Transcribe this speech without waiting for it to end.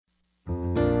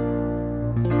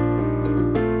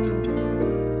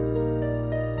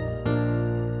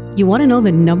You want to know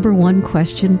the number one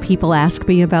question people ask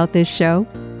me about this show?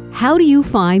 How do you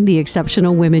find the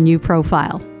exceptional women you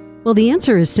profile? Well, the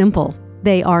answer is simple.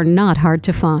 They are not hard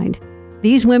to find.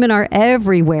 These women are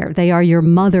everywhere. They are your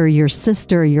mother, your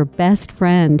sister, your best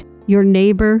friend, your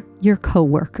neighbor, your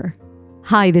coworker.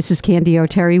 Hi, this is Candy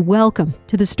O'Terry. Welcome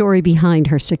to the story behind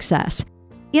her success.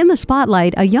 In the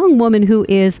spotlight, a young woman who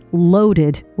is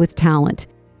loaded with talent.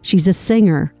 She's a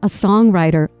singer, a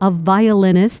songwriter, a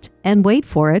violinist, and wait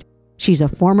for it, she's a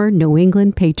former New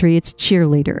England Patriots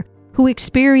cheerleader who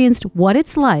experienced what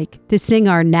it's like to sing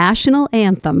our national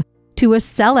anthem to a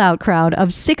sellout crowd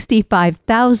of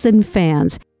 65,000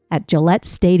 fans at Gillette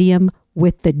Stadium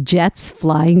with the Jets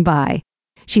flying by.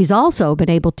 She's also been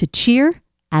able to cheer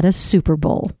at a Super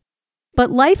Bowl.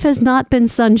 But life has not been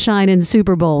sunshine and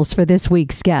Super Bowls for this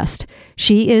week's guest.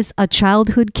 She is a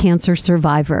childhood cancer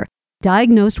survivor,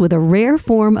 diagnosed with a rare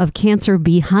form of cancer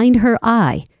behind her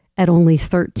eye at only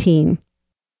 13.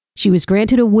 She was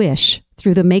granted a wish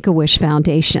through the Make-A-Wish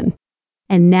Foundation.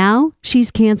 And now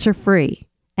she's cancer-free.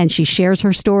 And she shares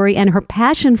her story and her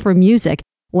passion for music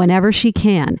whenever she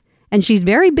can. And she's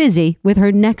very busy with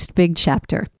her next big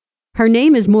chapter. Her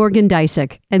name is Morgan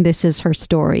Dzicek, and this is her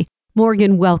story.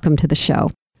 Morgan, welcome to the show.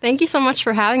 Thank you so much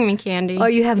for having me, Candy. Oh,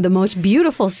 you have the most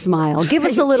beautiful smile. Give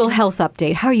us a little health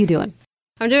update. How are you doing?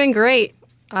 I'm doing great.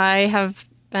 I have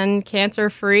been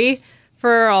cancer-free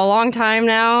for a long time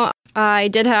now. I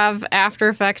did have after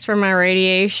effects from my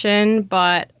radiation,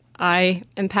 but I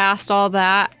am past all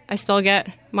that. I still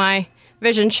get my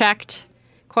vision checked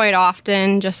quite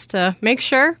often just to make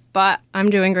sure, but I'm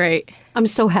doing great. I'm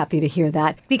so happy to hear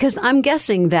that, because I'm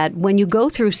guessing that when you go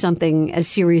through something as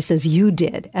serious as you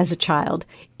did as a child,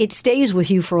 it stays with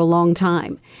you for a long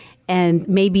time. And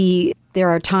maybe there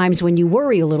are times when you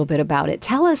worry a little bit about it.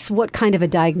 Tell us what kind of a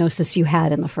diagnosis you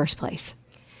had in the first place.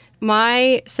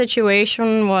 My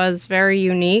situation was very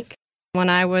unique. When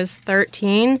I was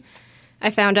 13, I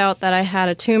found out that I had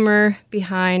a tumor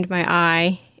behind my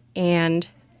eye, and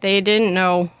they didn't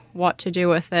know what to do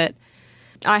with it.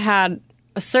 I had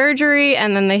a surgery,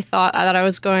 and then they thought that I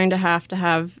was going to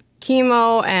have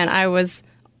chemo, and I was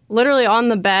literally on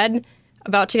the bed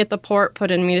about to get the port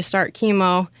put in me to start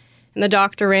chemo. And the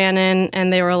doctor ran in,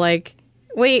 and they were like,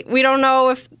 wait, we don't know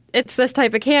if it's this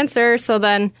type of cancer. So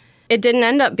then it didn't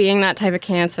end up being that type of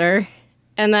cancer.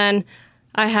 And then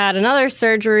I had another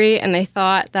surgery, and they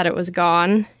thought that it was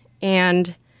gone,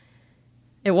 and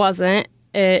it wasn't.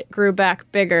 It grew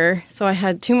back bigger. So I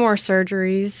had 2 more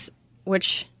surgeries,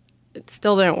 which it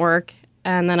still didn't work.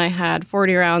 And then I had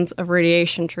 40 rounds of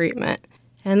radiation treatment,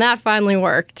 and that finally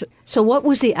worked. So what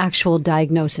was the actual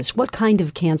diagnosis? What kind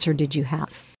of cancer did you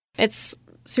have? It's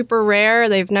super rare.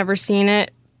 They've never seen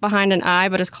it behind an eye,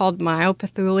 but it's called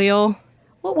myoepithelial.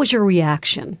 What was your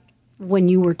reaction when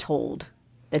you were told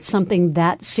that something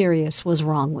that serious was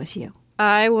wrong with you?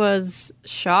 I was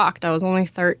shocked. I was only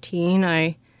 13.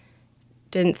 I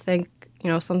didn't think,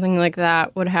 something like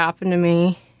that would happen to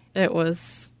me. It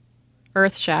was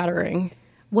earth-shattering.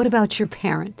 What about your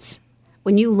parents?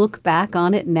 When you look back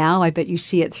on it now, I bet you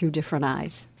see it through different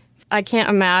eyes. I can't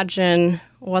imagine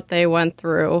what they went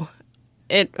through.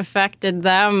 It affected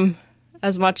them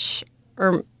as much,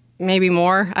 or maybe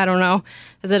more, I don't know,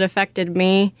 as it affected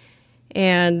me.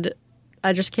 And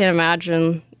I just can't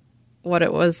imagine what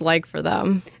it was like for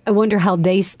them. I wonder how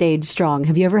they stayed strong.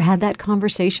 Have you ever had that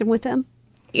conversation with them?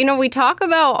 We talk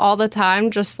about all the time,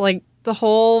 just like the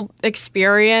whole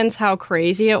experience, how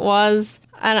crazy it was.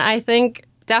 And I think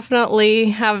definitely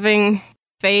having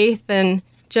faith and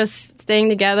just staying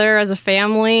together as a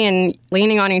family and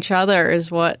leaning on each other is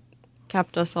what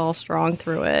kept us all strong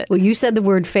through it. Well, you said the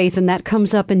word faith, and that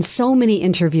comes up in so many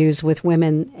interviews with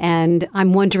women. And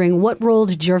I'm wondering, what role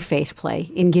did your faith play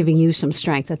in giving you some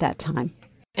strength at that time?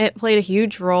 It played a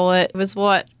huge role. It was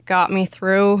what got me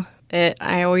through it.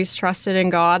 I always trusted in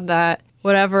God that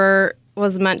whatever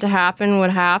was meant to happen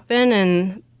would happen,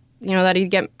 and that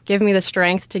He'd give me the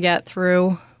strength to get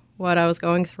through what I was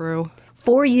going through.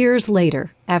 4 years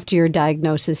later, after your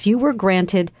diagnosis, you were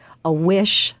granted a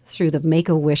wish through the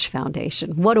Make-A-Wish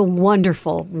Foundation. What a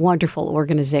wonderful, wonderful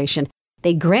organization.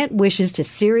 They grant wishes to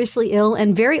seriously ill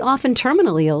and very often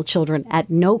terminally ill children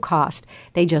at no cost.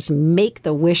 They just make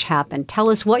the wish happen. Tell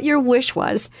us what your wish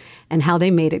was and how they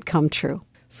made it come true.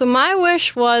 So my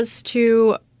wish was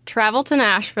to travel to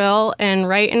Nashville and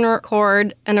write and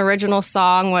record an original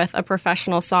song with a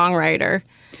professional songwriter.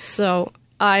 So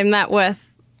I met with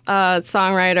a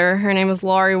songwriter. Her name was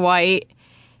Lari White,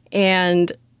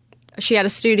 and she had a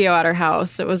studio at her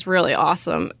house. It was really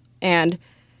awesome. And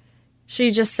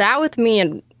she just sat with me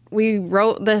and we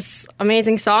wrote this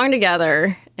amazing song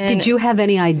together. And did you have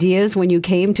any ideas when you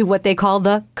came to what they call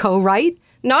the co-write?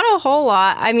 Not a whole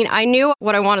lot. I mean, I knew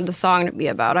what I wanted the song to be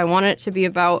about. I wanted it to be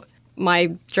about my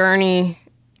journey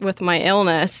with my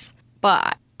illness,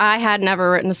 but I had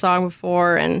never written a song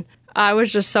before, and I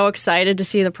was just so excited to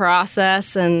see the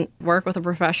process and work with a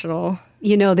professional.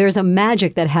 You know, there's a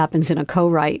magic that happens in a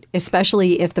co-write,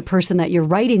 especially if the person that you're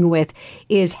writing with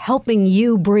is helping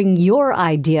you bring your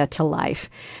idea to life.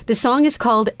 The song is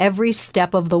called Every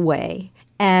Step of the Way.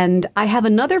 And I have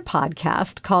another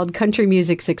podcast called Country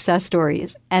Music Success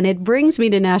Stories, and it brings me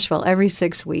to Nashville every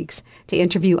 6 weeks to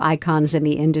interview icons in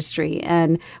the industry.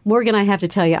 And Morgan, I have to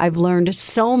tell you, I've learned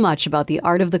so much about the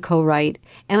art of the co-write,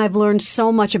 and I've learned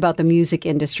so much about the music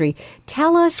industry.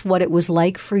 Tell us what it was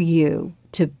like for you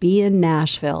to be in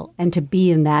Nashville and to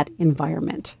be in that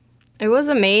environment. It was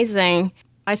amazing.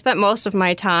 I spent most of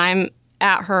my time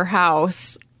at her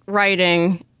house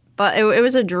writing. But it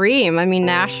was a dream. I mean,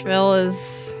 Nashville.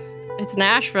 It's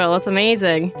Nashville. It's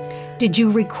amazing. Did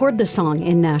you record the song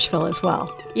in Nashville as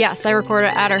well? Yes, I recorded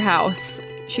it at her house.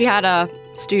 She had a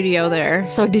studio there.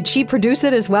 So did she produce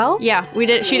it as well? Yeah, we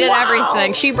did. She did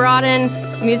everything. She brought in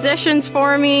musicians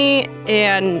for me,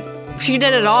 and she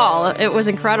did it all. It was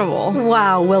incredible.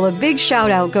 Wow. Well, a big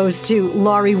shout out goes to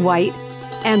Lari White,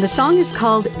 and the song is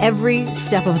called Every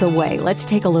Step of the Way. Let's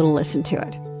take a little listen to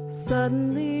it.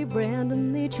 Suddenly,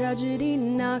 randomly, tragedy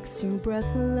knocks you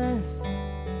breathless.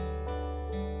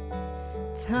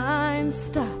 Time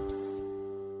stops,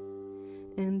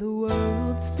 and the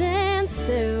world stands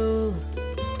still.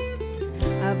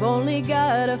 I've only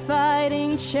got a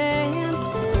fighting chance.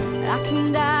 I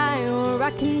can die or I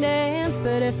can dance,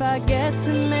 but if I get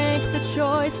to make the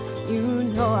choice, you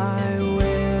know I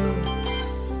will.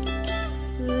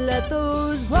 Let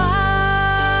those wild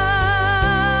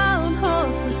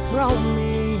horses throw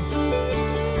me.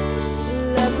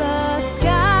 Let the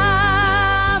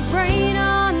sky rain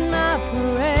on my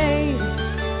parade.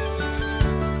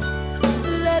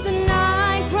 Let the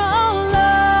night grow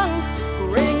long.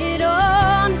 Bring it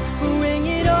on, bring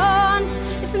it on.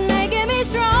 It's making me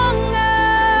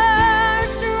stronger,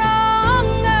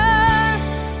 stronger.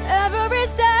 Every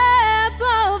step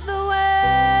of the way.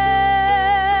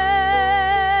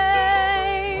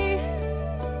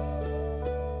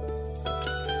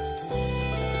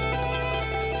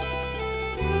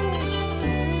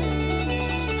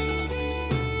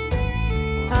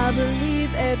 I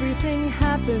believe everything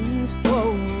happens for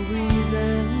a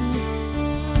reason.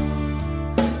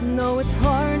 No, it's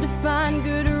hard to find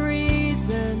good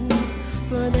reason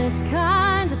for this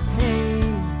kind of pain.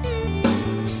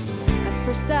 At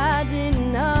first I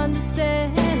didn't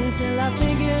understand till I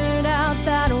figured out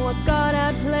that what God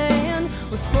had planned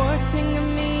was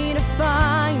forcing me to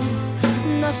find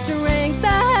the strength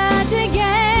I had to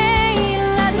gain.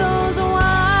 Let those wild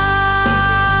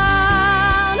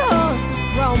horses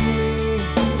throw me.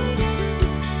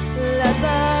 Let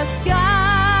the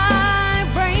sky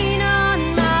rain on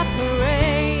my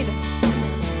parade.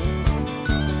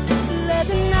 Let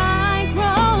the night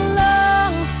grow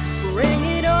long. Bring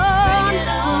it on,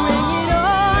 bring it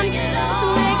on. It's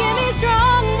making me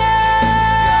stronger,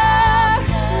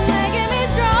 making me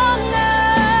stronger.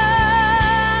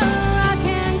 I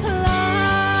can climb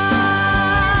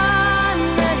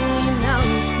any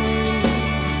mountain.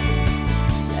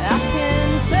 I can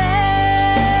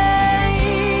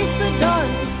face the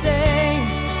darkest day.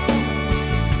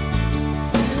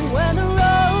 When the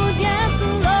road gets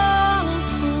long,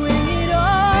 bring it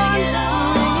on,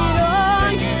 bring it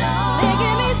on. It's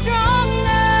making me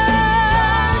stronger,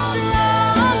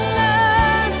 stronger.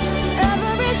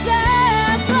 Every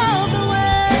step of the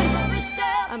way,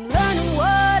 I'm learning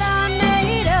what I'm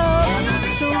made of.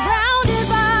 Surrounded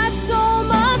by so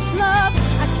much love,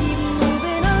 I keep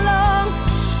moving along,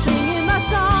 singing my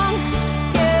song,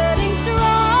 getting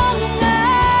stronger.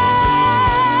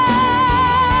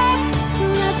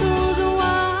 Let those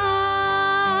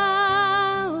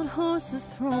wild horses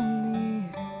throw me.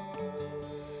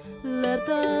 Let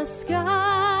the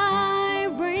sky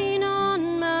rain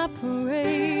on my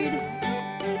parade.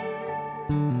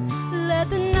 Let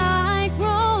the night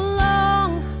grow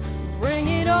long. Bring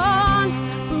it on,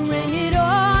 bring it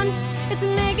on. It's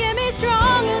making me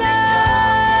stronger,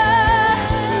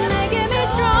 making me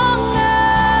stronger.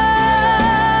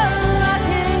 I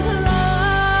can climb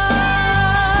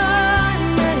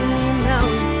any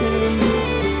mountain,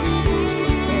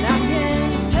 and I can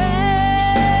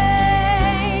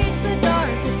face the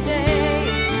darkest day.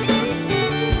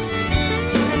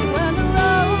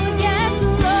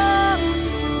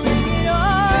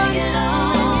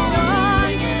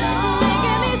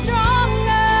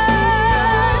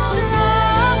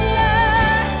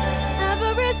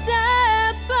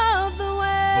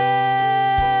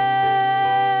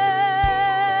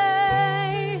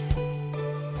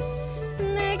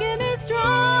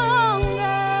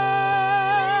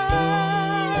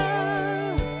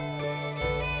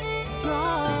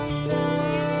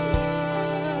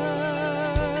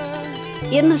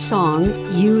 In the song,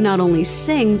 you not only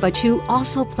sing, but you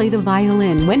also play the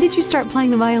violin. When did you start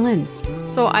playing the violin?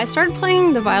 So I started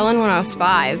playing the violin when I was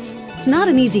 5. It's not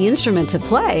an easy instrument to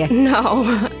play. No,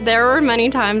 there were many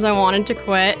times I wanted to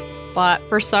quit, but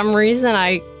for some reason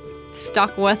I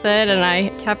stuck with it and I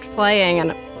kept playing,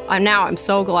 and now I'm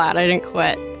so glad I didn't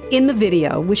quit. In the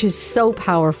video, which is so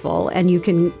powerful, and you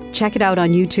can check it out on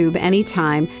YouTube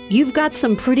anytime, you've got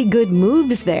some pretty good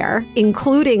moves there,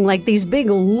 including like these big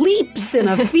leaps in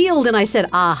a field. And I said,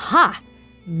 aha,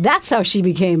 that's how she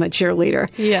became a cheerleader.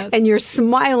 Yes. And you're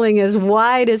smiling as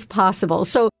wide as possible.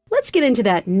 So let's get into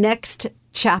that next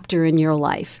chapter in your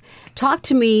life. Talk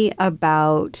to me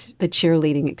about the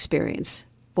cheerleading experience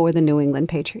for the New England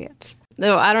Patriots.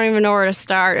 No, I don't even know where to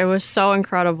start. It was so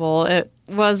incredible. It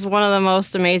was one of the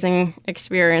most amazing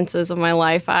experiences of my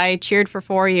life. I cheered for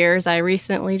 4 years. I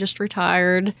recently just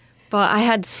retired. But I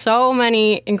had so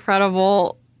many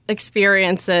incredible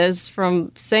experiences,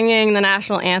 from singing the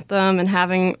National Anthem and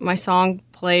having my song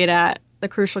played at the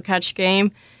Crucial Catch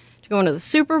game, to going to the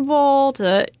Super Bowl,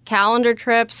 to calendar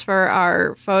trips for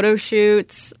our photo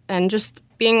shoots, and just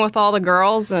being with all the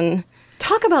girls. And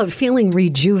talk about feeling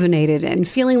rejuvenated and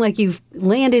feeling like you've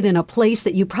landed in a place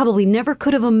that you probably never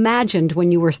could have imagined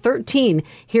when you were 13,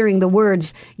 hearing the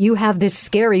words, "You have this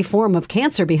scary form of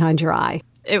cancer behind your eye."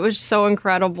 It was so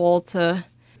incredible to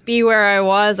be where I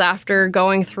was after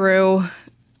going through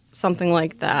something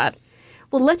like that.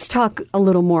 Well, let's talk a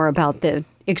little more about the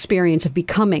experience of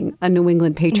becoming a New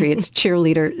England Patriots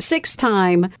cheerleader.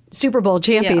 6-time Super Bowl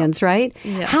champions, right?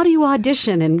 Yes. How do you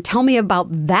audition? And tell me about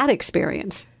that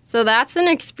experience. So that's an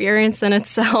experience in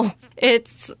itself.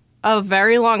 It's a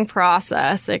very long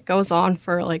process. It goes on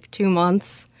for like 2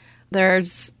 months.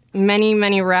 There's many,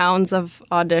 many rounds of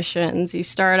auditions. You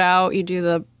start out, you do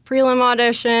the prelim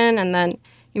audition, and then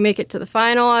you make it to the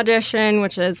final audition,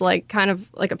 which is like kind of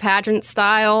like a pageant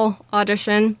style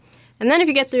audition. And then if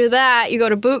you get through that, you go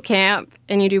to boot camp,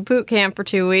 and you do boot camp for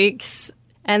 2 weeks,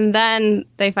 and then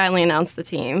they finally announce the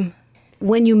team.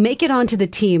 When you make it onto the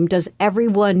team, does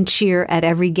everyone cheer at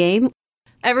every game?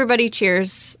 Everybody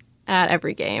cheers at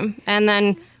every game. And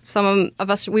then some of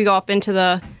us, we go up into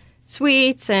the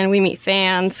suites and we meet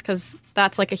fans, because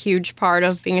that's like a huge part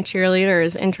of being a cheerleader,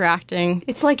 is interacting.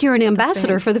 It's like you're an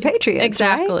ambassador for the Patriots,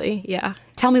 Exactly, right? Yeah.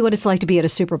 Tell me what it's like to be at a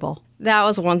Super Bowl. That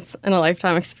was once in a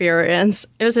lifetime experience.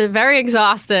 It was very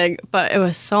exhausting, but it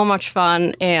was so much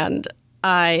fun. And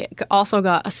I also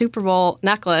got a Super Bowl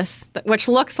necklace, which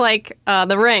looks like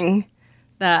the ring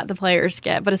that the players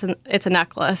get, but it's a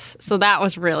necklace. So that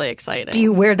was really exciting. Do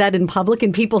you wear that in public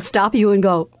and people stop you and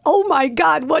go, "Oh my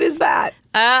God, what is that?"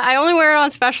 I only wear it on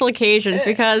special occasions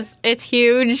because it's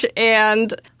huge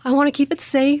and I want to keep it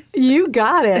safe. You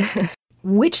got it.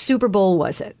 Which Super Bowl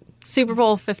was it? Super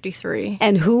Bowl 53.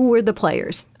 And who were the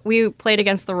players? We played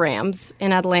against the Rams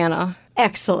in Atlanta.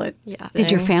 Excellent. Yeah.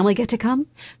 Did your family get to come?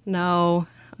 No,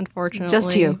 unfortunately.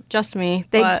 Just you? Just me.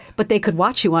 But they could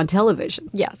watch you on television.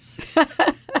 Yes.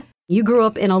 You grew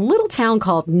up in a little town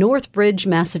called Northbridge,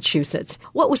 Massachusetts.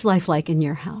 What was life like in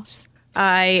your house?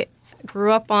 I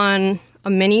grew up on a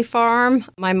mini farm.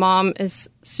 My mom is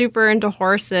super into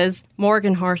horses,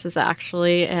 Morgan horses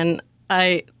actually, and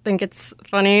I think it's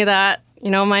funny that,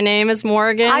 my name is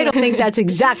Morgan. I don't think that's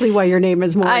exactly why your name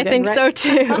is Morgan. I think right? so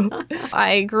too.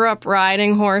 I grew up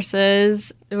riding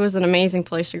horses. It was an amazing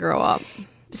place to grow up.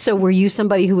 So were you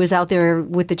somebody who was out there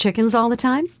with the chickens all the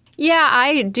time? Yeah,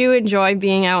 I do enjoy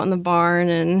being out in the barn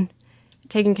and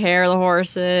taking care of the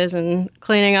horses and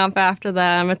cleaning up after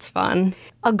them. It's fun.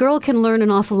 A girl can learn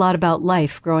an awful lot about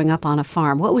life growing up on a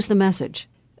farm. What was the message?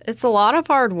 It's a lot of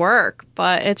hard work,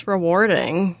 but it's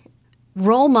rewarding.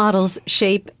 Role models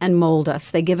shape and mold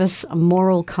us. They give us a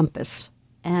moral compass.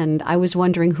 And I was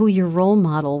wondering who your role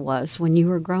model was when you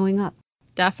were growing up.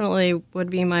 Definitely would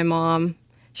be my mom.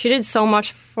 She did so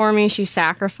much for me. She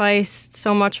sacrificed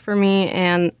so much for me.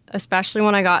 And especially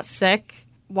when I got sick,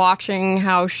 watching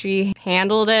how she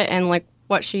handled it and like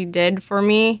what she did for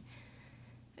me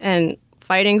and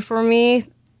fighting for me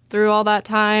through all that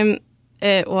time,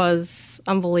 it was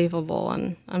unbelievable.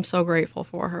 And I'm so grateful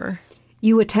for her.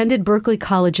 You attended Berklee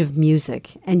College of Music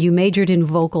and you majored in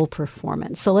vocal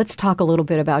performance. So let's talk a little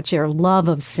bit about your love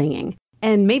of singing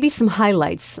and maybe some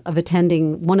highlights of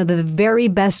attending one of the very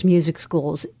best music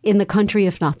schools in the country,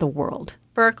 if not the world.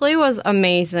 Berklee was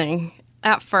amazing.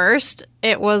 At first,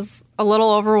 it was a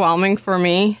little overwhelming for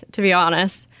me, to be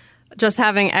honest, just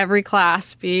having every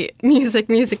class be music,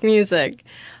 music, music.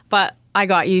 But I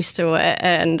got used to it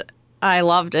and I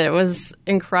loved it. It was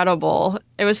incredible.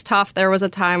 It was tough. There was a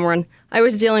time when I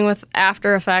was dealing with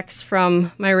after effects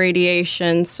from my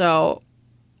radiation, so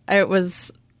it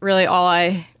was really all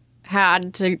I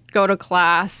had to go to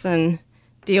class and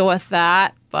deal with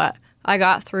that, but I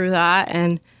got through that,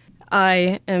 and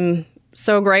I am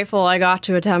so grateful I got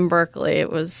to attend Berklee.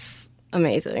 It was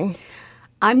amazing.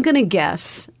 I'm going to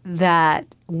guess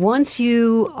that once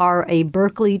you are a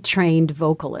Berklee-trained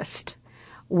vocalist,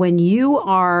 when you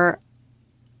are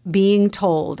being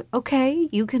told, okay,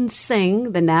 you can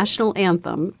sing the National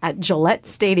Anthem at Gillette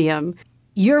Stadium,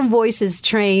 your voice is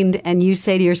trained and you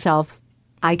say to yourself,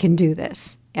 I can do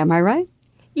this. Am I right?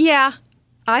 Yeah.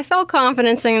 I felt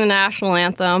confident singing the National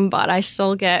Anthem, but I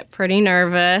still get pretty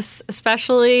nervous,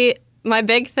 especially my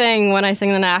big thing when I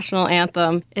sing the National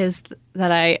Anthem is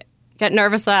that I get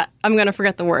nervous that I'm going to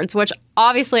forget the words, which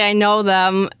obviously I know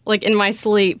them like in my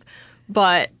sleep,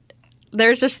 but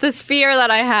there's just this fear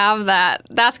that I have that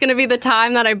that's going to be the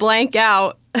time that I blank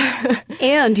out.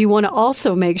 And you want to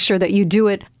also make sure that you do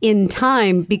it in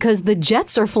time because the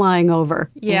jets are flying over,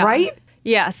 right?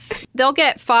 Yes. They'll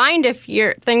get fined if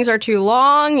your things are too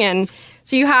long, and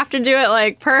so you have to do it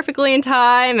like perfectly in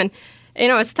time, and you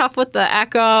know, it's tough with the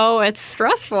echo. It's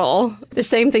stressful. The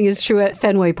same thing is true at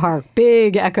Fenway Park.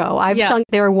 Big echo. I've sung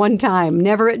there one time,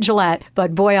 never at Gillette.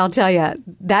 But boy, I'll tell you,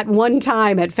 that one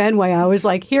time at Fenway, I was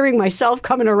like hearing myself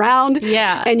coming around.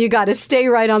 Yeah. And you got to stay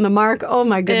right on the mark. Oh,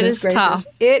 my goodness gracious. Tough.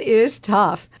 It is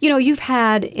tough. You know, you've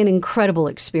had an incredible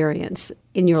experience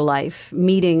in your life,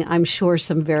 meeting, I'm sure,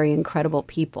 some very incredible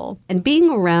people, and being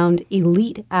around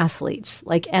elite athletes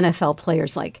like NFL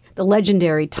players like the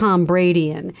legendary Tom Brady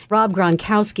and Rob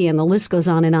Gronkowski, and the list goes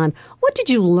on and on. What did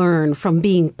you learn from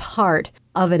being part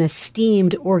of an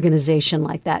esteemed organization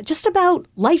like that, just about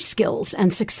life skills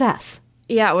and success?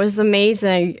 Yeah, it was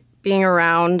amazing being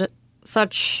around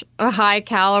such a high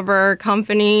caliber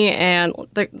company and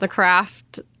the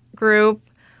Kraft group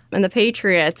and the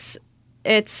Patriots.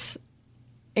 It's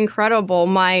incredible.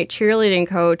 My cheerleading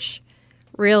coach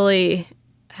really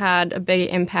had a big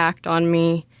impact on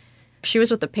me. She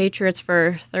was with the Patriots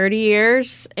for 30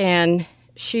 years, and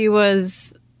she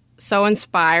was so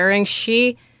inspiring.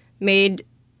 She made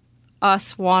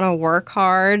us want to work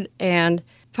hard and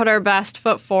put our best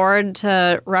foot forward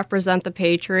to represent the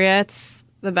Patriots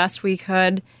the best we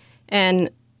could,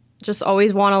 and just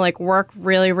always want to like work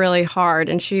really, really hard.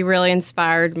 And she really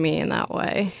inspired me in that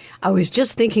way. I was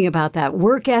just thinking about that.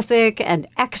 Work ethic and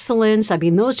excellence. I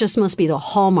mean, those just must be the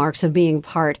hallmarks of being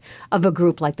part of a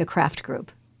group like the Kraft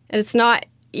Group. It's not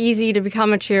easy to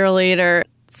become a cheerleader.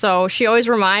 So she always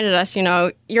reminded us, you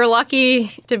know, you're lucky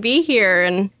to be here.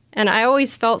 And I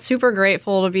always felt super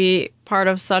grateful to be part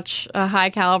of such a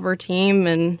high caliber team.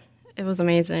 And it was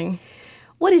amazing.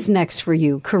 What is next for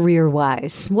you,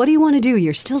 career-wise? What do you want to do?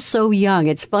 You're still so young.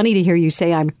 It's funny to hear you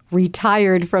say, I'm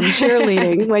retired from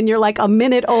cheerleading when you're like a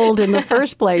minute old in the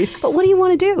first place. But what do you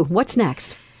want to do? What's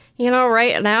next? You know,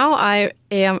 right now I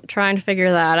am trying to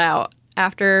figure that out.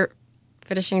 After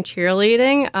finishing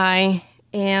cheerleading, I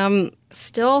am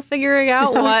still figuring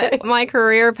out what my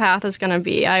career path is going to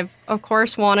be. I, of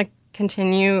course, want to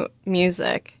continue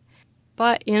music.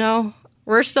 But, you know,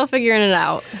 we're still figuring it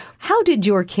out. How did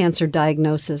your cancer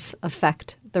diagnosis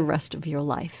affect the rest of your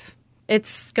life?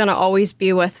 It's going to always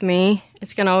be with me.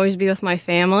 It's going to always be with my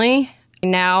family.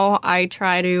 Now I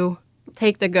try to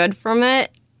take the good from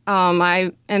it.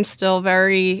 I am still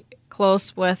very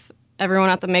close with everyone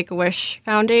at the Make-A-Wish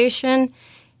Foundation,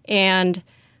 and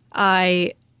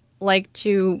I like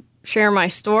to share my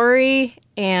story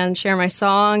and share my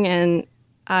song, and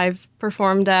I've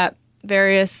performed at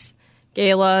various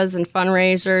galas and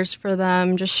fundraisers for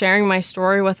them, just sharing my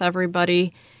story with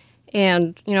everybody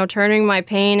and, you know, turning my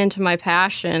pain into my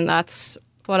passion. That's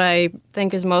what I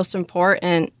think is most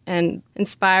important, and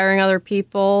inspiring other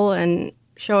people and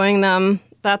showing them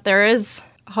that there is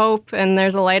hope and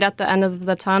there's a light at the end of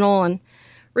the tunnel. And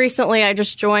recently I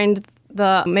just joined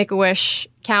the Make-A-Wish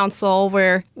Council,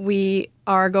 where we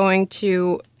are going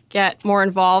to get more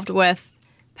involved with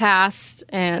past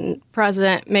and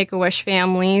present Make-A-Wish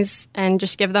families and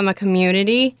just give them a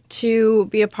community to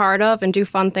be a part of and do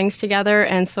fun things together.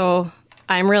 And so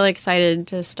I'm really excited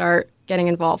to start getting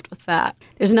involved with that.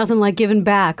 There's nothing like giving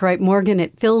back, right, Morgan?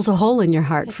 It fills a hole in your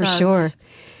heart, for sure.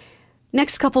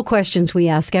 Next couple questions we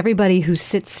ask everybody who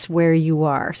sits where you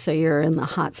are, so you're in the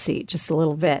hot seat just a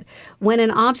little bit. When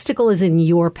an obstacle is in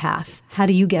your path, how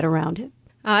do you get around it?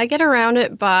 I get around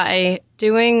it by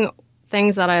doing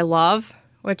things that I love,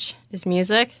 which is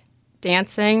music,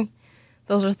 dancing.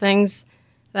 Those are things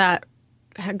that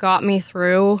got me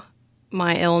through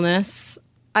my illness.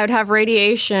 I would have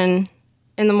radiation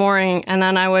in the morning, and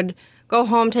then I would go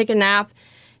home, take a nap,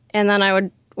 and then I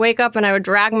would wake up and I would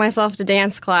drag myself to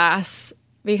dance class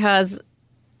because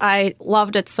I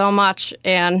loved it so much,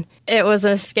 and it was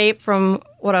an escape from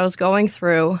what I was going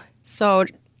through. So,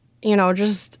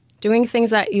 just doing things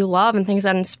that you love and things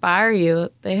that inspire you,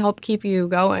 they help keep you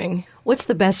going. What's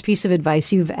the best piece of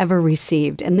advice you've ever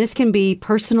received? And this can be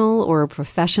personal or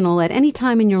professional at any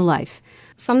time in your life.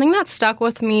 Something that stuck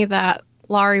with me that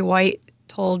Lari White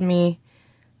told me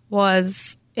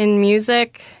was, in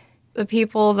music, the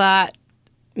people that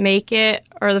make it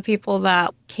are the people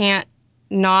that can't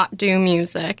not do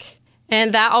music.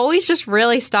 And that always just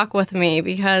really stuck with me,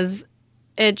 because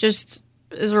it just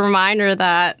is a reminder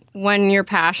that when you're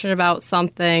passionate about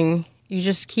something, you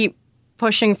just keep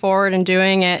pushing forward and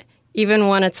doing it, even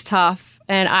when it's tough.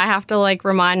 And I have to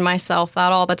remind myself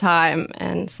that all the time.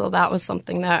 And so that was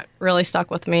something that really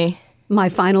stuck with me. My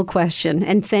final question,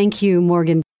 and thank you,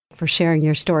 Morgan, for sharing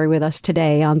your story with us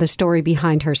today on the story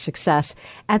behind her success.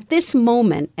 At this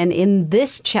moment and in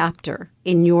this chapter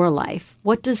in your life,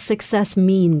 what does success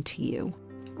mean to you?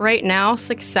 Right now,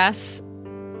 success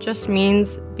just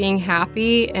means being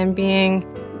happy and being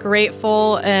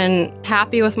grateful and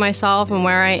happy with myself and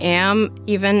where I am,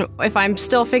 even if I'm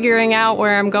still figuring out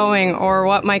where I'm going or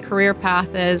what my career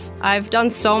path is. I've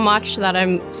done so much that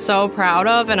I'm so proud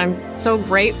of, and I'm so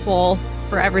grateful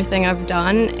for everything I've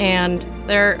done. And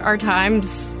there are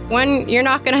times when you're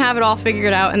not going to have it all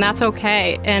figured out, and that's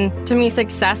okay. And to me,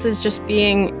 success is just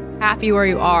being happy where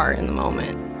you are in the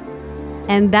moment.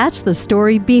 And that's the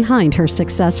story behind her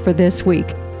success for this week.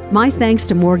 My thanks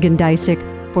to Morgan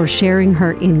Dzicek for sharing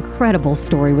her incredible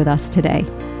story with us today.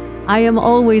 I am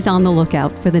always on the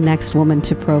lookout for the next woman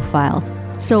to profile.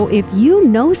 So if you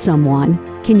know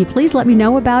someone, can you please let me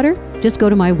know about her? Just go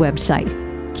to my website,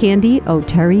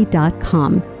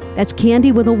 candyoterry.com. That's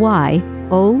Candy with a Y,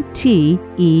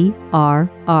 OTERRY.com.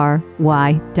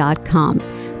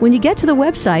 When you get to the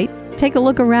website, take a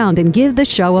look around and give the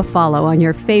show a follow on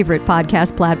your favorite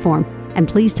podcast platform. And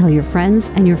please tell your friends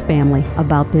and your family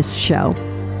about this show.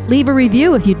 Leave a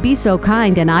review if you'd be so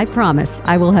kind, and I promise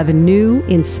I will have a new,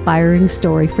 inspiring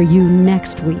story for you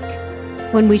next week.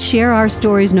 When we share our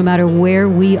stories, no matter where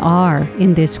we are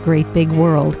in this great big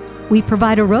world, we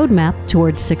provide a roadmap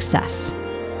towards success.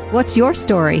 What's your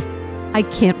story? I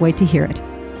can't wait to hear it.